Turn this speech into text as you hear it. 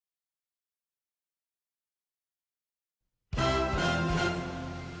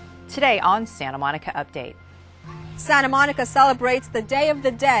Today on Santa Monica Update. Santa Monica celebrates the Day of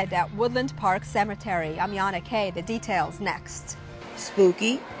the Dead at Woodland Park Cemetery. I'm Yana Kay. The details next.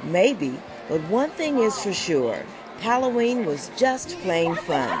 Spooky? Maybe. But one thing is for sure. Halloween was just plain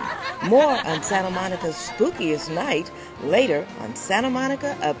fun. More on Santa Monica's spookiest night later on Santa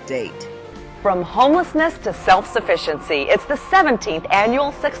Monica Update. From homelessness to self-sufficiency, it's the 17th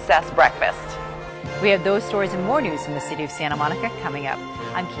Annual Success Breakfast. We have those stories and more news from the city of Santa Monica coming up.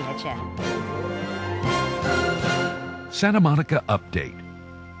 I'm Keena Chin. Santa Monica Update,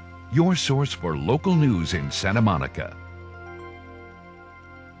 your source for local news in Santa Monica.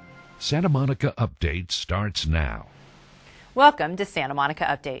 Santa Monica Update starts now. Welcome to Santa Monica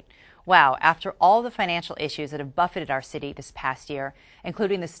Update. Wow, after all the financial issues that have buffeted our city this past year,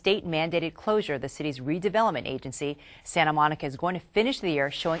 including the state-mandated closure of the city's redevelopment agency, Santa Monica is going to finish the year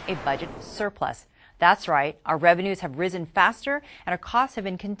showing a budget surplus. That's right, our revenues have risen faster and our costs have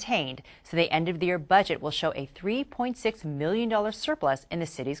been contained, so the end of the year budget will show a $3.6 million surplus in the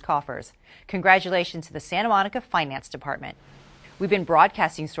city's coffers. Congratulations to the Santa Monica Finance Department. We've been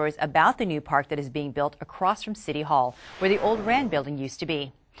broadcasting stories about the new park that is being built across from City Hall, where the old Rand building used to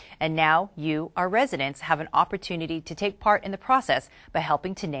be. And now you, our residents, have an opportunity to take part in the process by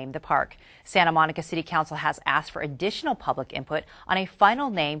helping to name the park. Santa Monica City Council has asked for additional public input on a final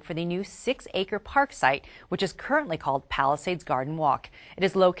name for the new 6-acre park site, which is currently called Palisades Garden Walk. It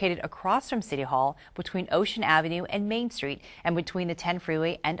is located across from City Hall, between Ocean Avenue and Main Street, and between the 10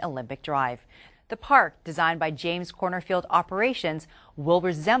 Freeway and Olympic Drive. The park, designed by James Cornerfield Operations, will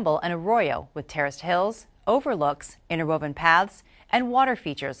resemble an arroyo with terraced hills, overlooks, interwoven paths, and water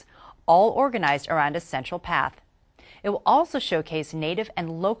features, all organized around a central path. It will also showcase native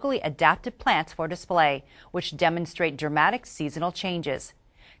and locally adapted plants for display, which demonstrate dramatic seasonal changes.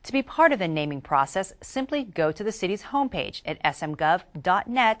 To be part of the naming process, simply go to the city's homepage at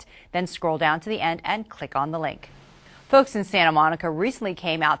smgov.net, then scroll down to the end and click on the link. Folks in Santa Monica recently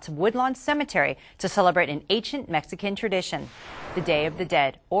came out to Woodlawn Cemetery to celebrate an ancient Mexican tradition, the Day of the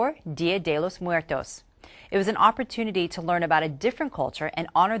Dead, or Dia de los Muertos. It was an opportunity to learn about a different culture and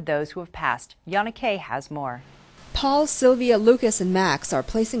honor those who have passed. Yana Kay has more. Paul, Sylvia, Lucas, and Max are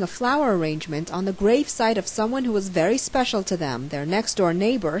placing a flower arrangement on the gravesite of someone who was very special to them, their next-door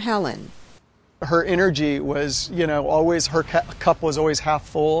neighbor, Helen. Her energy was, always, her cup was always half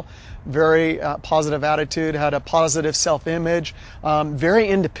full, very positive attitude, had a positive self-image, very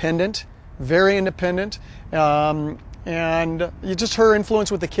independent, and just her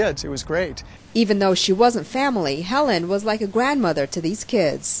influence with the kids, it was great. Even though she wasn't family, Helen was like a grandmother to these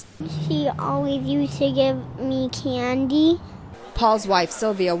kids. She always used to give me candy. Paul's wife,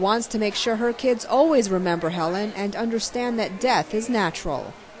 Sylvia, wants to make sure her kids always remember Helen and understand that death is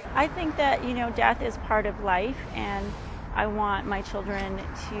natural. I think that, death is part of life, and I want my children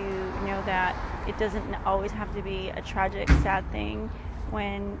to know that it doesn't always have to be a tragic, sad thing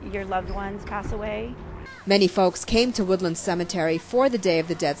when your loved ones pass away. Many folks came to Woodland Cemetery for the Day of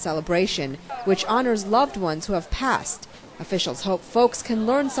the Dead celebration, which honors loved ones who have passed. Officials hope folks can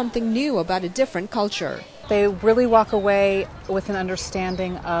learn something new about a different culture. They really walk away with an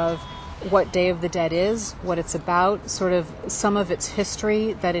understanding of what Day of the Dead is, what it's about, sort of some of its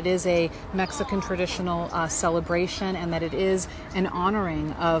history, that it is a Mexican traditional celebration, and that it is an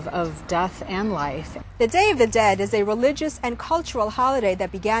honoring of death and life. The Day of the Dead is a religious and cultural holiday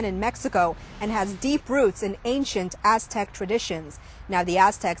that began in Mexico and has deep roots in ancient Aztec traditions. Now, the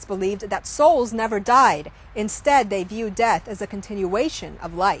Aztecs believed that souls never died. Instead, they viewed death as a continuation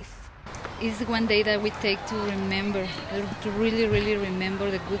of life. It's one day that we take to remember, to really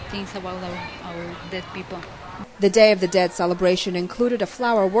remember the good things about our dead people. The Day of the Dead celebration included a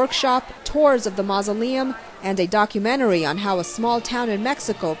flower workshop, tours of the mausoleum, and a documentary on how a small town in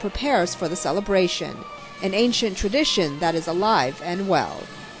Mexico prepares for the celebration. An ancient tradition that is alive and well.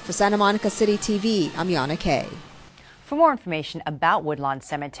 For Santa Monica City TV, I'm Yana Kay. For more information about Woodlawn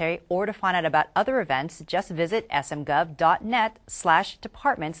Cemetery or to find out about other events, just visit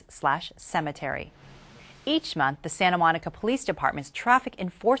smgov.net/departments/cemetery. Each month, the Santa Monica Police Department's Traffic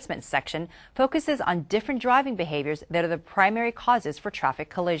Enforcement Section focuses on different driving behaviors that are the primary causes for traffic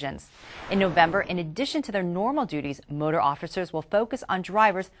collisions. In November, in addition to their normal duties, motor officers will focus on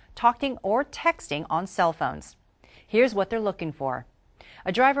drivers talking or texting on cell phones. Here's what they're looking for.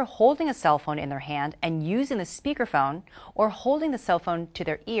 A driver holding a cell phone in their hand and using the speakerphone, or holding the cell phone to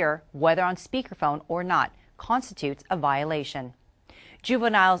their ear, whether on speakerphone or not, constitutes a violation.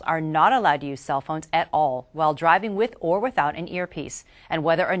 Juveniles are not allowed to use cell phones at all while driving with or without an earpiece, and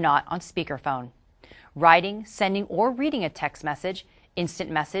whether or not on speakerphone. Writing, sending, or reading a text message,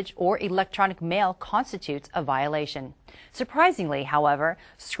 Instant message or electronic mail constitutes a violation. Surprisingly, however,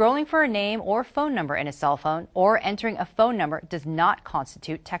 scrolling for a name or phone number in a cell phone or entering a phone number does not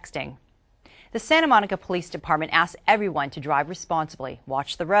constitute texting. The Santa Monica Police Department asks everyone to drive responsibly,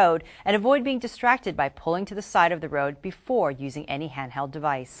 watch the road, and avoid being distracted by pulling to the side of the road before using any handheld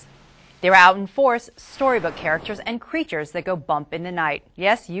device. They're out in force, storybook characters and creatures that go bump in the night.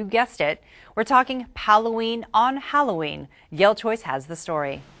 Yes, you guessed it. We're talking Halloween on Halloween. Yale Choice has the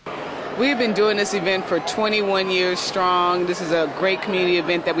story. We've been doing this event for 21 years strong. This is a great community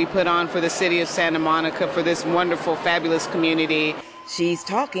event that we put on for the city of Santa Monica, for this wonderful, fabulous community. She's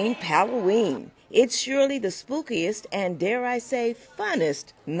talking Halloween. It's surely the spookiest and, dare I say,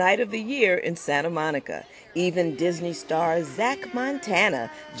 funnest night of the year in Santa Monica. Even Disney star Zach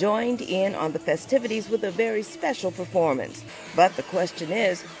Montana joined in on the festivities with a very special performance. But the question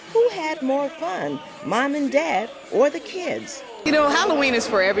is, who had more fun, Mom and Dad or the kids? You know, Halloween is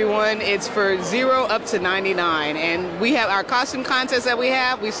for everyone. It's for 0 up to 99. And we have our costume contest that we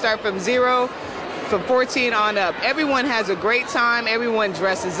have. We start from 0, from 14 on up. Everyone has a great time. Everyone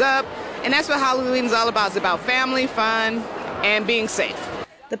dresses up. And that's what Halloween is all about. It's about family, fun, and being safe.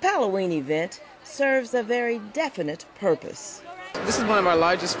 The Halloween event serves a very definite purpose. This is one of our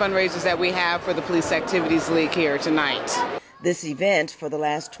largest fundraisers that we have for the Police Activities League here tonight. This event for the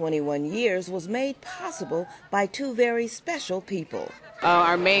last 21 years was made possible by two very special people.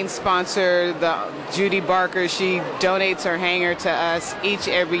 Our main sponsor, Judy Barker, she donates her hanger to us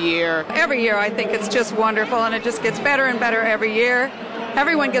every year. Every year I think it's just wonderful, and it just gets better and better every year.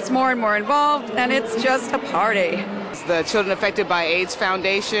 Everyone gets more and more involved, and it's just a party. The Children Affected by AIDS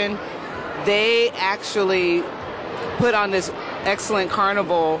Foundation, they actually put on this excellent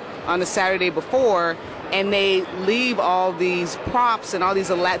carnival on the Saturday before, and they leave all these props and all these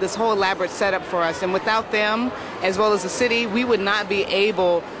this whole elaborate setup for us. And without them, as well as the city, we would not be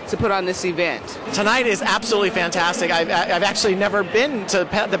able to put on this event. Tonight is absolutely fantastic. I've actually never been to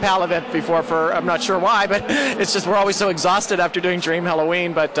the PAL event before, I'm not sure why, but it's just we're always so exhausted after doing Dream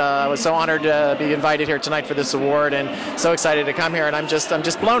Halloween. But I was so honored to be invited here tonight for this award, and so excited to come here. And I'm just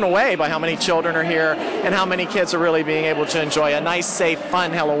blown away by how many children are here and how many kids are really being able to enjoy a nice, safe,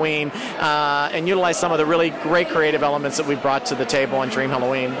 fun Halloween and utilize some of the really great creative elements that we brought to the table on Dream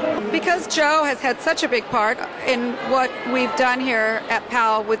Halloween. Because Joe has had such a big part in what we've done here at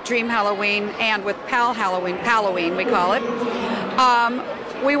PAL with Dream Halloween and with PAL Halloween we call it,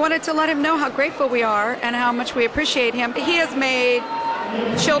 we wanted to let him know how grateful we are and how much we appreciate him. He has made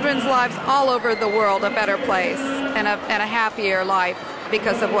children's lives all over the world a better place and a happier life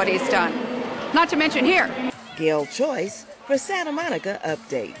because of what he's done. Not to mention here. Gail Choice for Santa Monica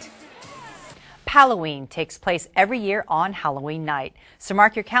Update. Halloween takes place every year on Halloween night. So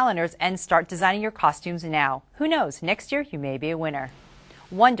mark your calendars and start designing your costumes now. Who knows, next year you may be a winner.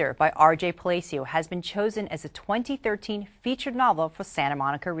 Wonder by R.J. Palacio has been chosen as a 2013 featured novel for Santa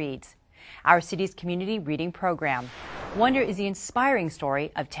Monica Reads, our city's community reading program. Wonder is the inspiring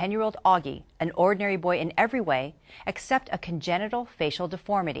story of 10-year-old Augie, an ordinary boy in every way except a congenital facial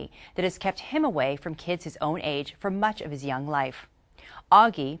deformity that has kept him away from kids his own age for much of his young life.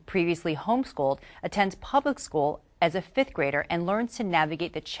 Augie, previously homeschooled, attends public school as a 5th grader and learns to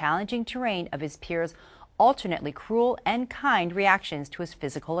navigate the challenging terrain of his peers' alternately cruel and kind reactions to his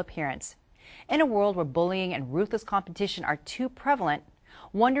physical appearance. In a world where bullying and ruthless competition are too prevalent,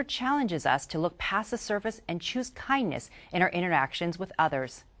 Wonder challenges us to look past the surface and choose kindness in our interactions with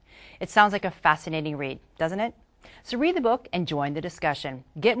others. It sounds like a fascinating read, doesn't it? So read the book and join the discussion.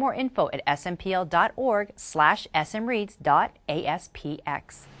 Get more info at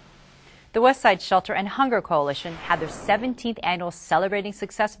smpl.org/smreads.aspx. The Westside Shelter and Hunger Coalition had their 17th annual Celebrating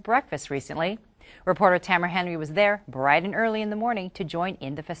Success breakfast recently. Reporter Tamara Henry was there bright and early in the morning to join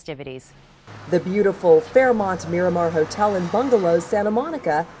in the festivities. The beautiful Fairmont Miramar Hotel and Bungalows Santa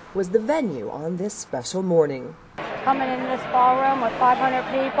Monica was the venue on this special morning. Coming in this ballroom with 500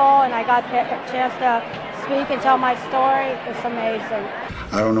 people, and I got the chance to speak and tell my story. It's amazing.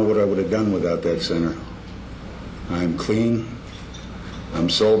 I don't know what I would have done without that center. I'm clean, I'm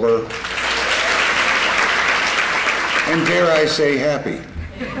sober, and dare I say happy.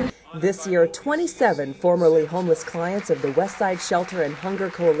 This year, 27 formerly homeless clients of the Westside Shelter and Hunger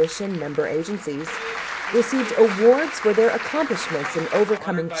Coalition member agencies received awards for their accomplishments in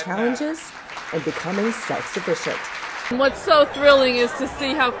overcoming challenges and becoming self-sufficient. What's so thrilling is to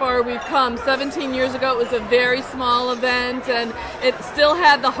see how far we've come. 17 years ago it was a very small event, and it still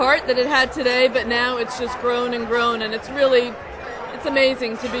had the heart that it had today, but now it's just grown and grown, and it's amazing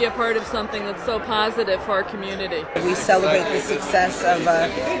to be a part of something that's so positive for our community. We celebrate the success of a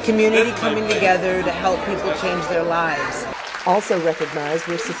community coming together to help people change their lives. Also recognized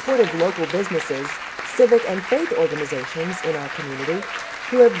were supportive local businesses, civic and faith organizations in our community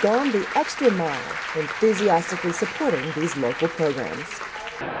who have gone the extra mile, enthusiastically supporting these local programs.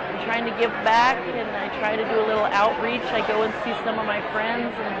 I'm trying to give back, and I try to do a little outreach. I go and see some of my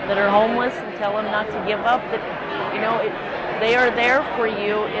friends that are homeless and tell them not to give up, that, you know, they are there for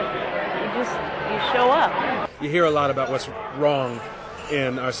you if you show up. You hear a lot about what's wrong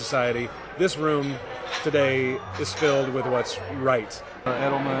in our society. This room today is filled with what's right.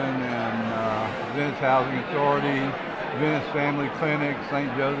 Edelman and Venice Housing Authority, Venice Family Clinic,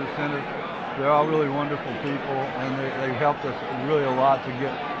 St. Joseph Center, they're all really wonderful people, and they've helped us really a lot to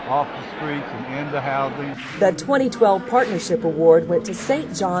get off the streets and into housing. The 2012 Partnership Award went to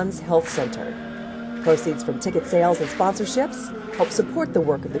St. John's Health Center. Proceeds from ticket sales and sponsorships help support the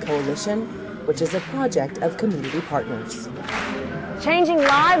work of the coalition, which is a project of community partners. Changing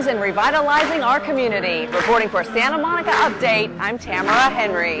lives and revitalizing our community. Reporting for Santa Monica Update, I'm Tamara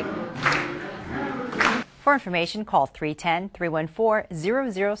Henry. For information, call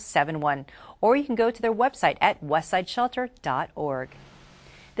 310-314-0071, or you can go to their website at westsideshelter.org.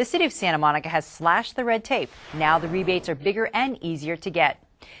 The City of Santa Monica has slashed the red tape. Now the rebates are bigger and easier to get.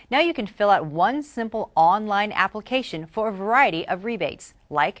 Now you can fill out one simple online application for a variety of rebates,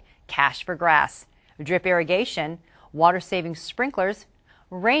 like cash for grass, drip irrigation, water-saving sprinklers,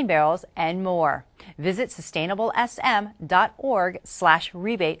 rain barrels, and more. Visit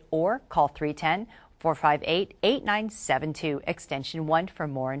sustainablesm.org/rebate or call 310-458-8972, extension 1 for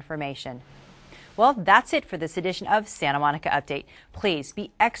more information. Well, that's it for this edition of Santa Monica Update. Please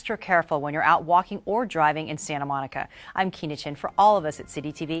be extra careful when you're out walking or driving in Santa Monica. I'm Keena Chin for all of us at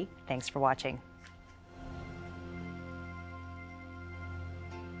City TV. Thanks for watching.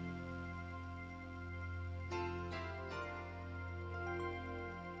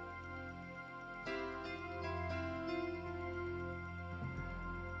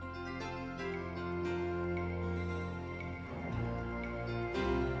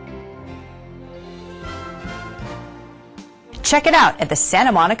 Check it out at the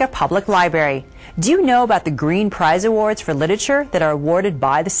Santa Monica Public Library. Do you know about the Green Prize Awards for Literature that are awarded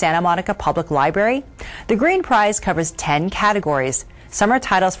by the Santa Monica Public Library? The Green Prize covers 10 categories. Some are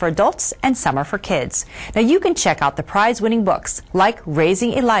titles for adults and some are for kids. Now you can check out the prize-winning books like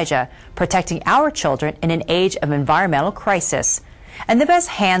Raising Elijah, Protecting Our Children in an Age of Environmental Crisis, and the best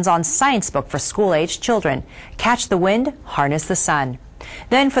hands-on science book for school-aged children, Catch the Wind, Harness the Sun.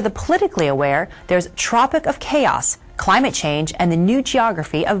 Then for the politically aware, there's Tropic of Chaos, Climate Change and the New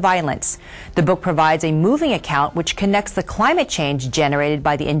Geography of Violence. The book provides a moving account which connects the climate change generated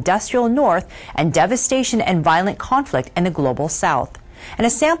by the industrial North and devastation and violent conflict in the global South. And a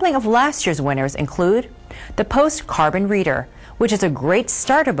sampling of last year's winners include The Post-Carbon Reader, which is a great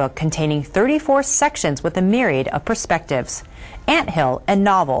starter book containing 34 sections with a myriad of perspectives. Anthill, a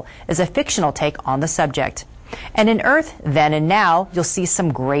novel, is a fictional take on the subject. And in Earth, Then and Now, you'll see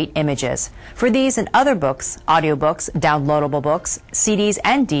some great images. For these and other books, audiobooks, downloadable books, CDs,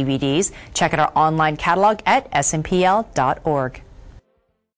 and DVDs, check out our online catalog at snpl.org.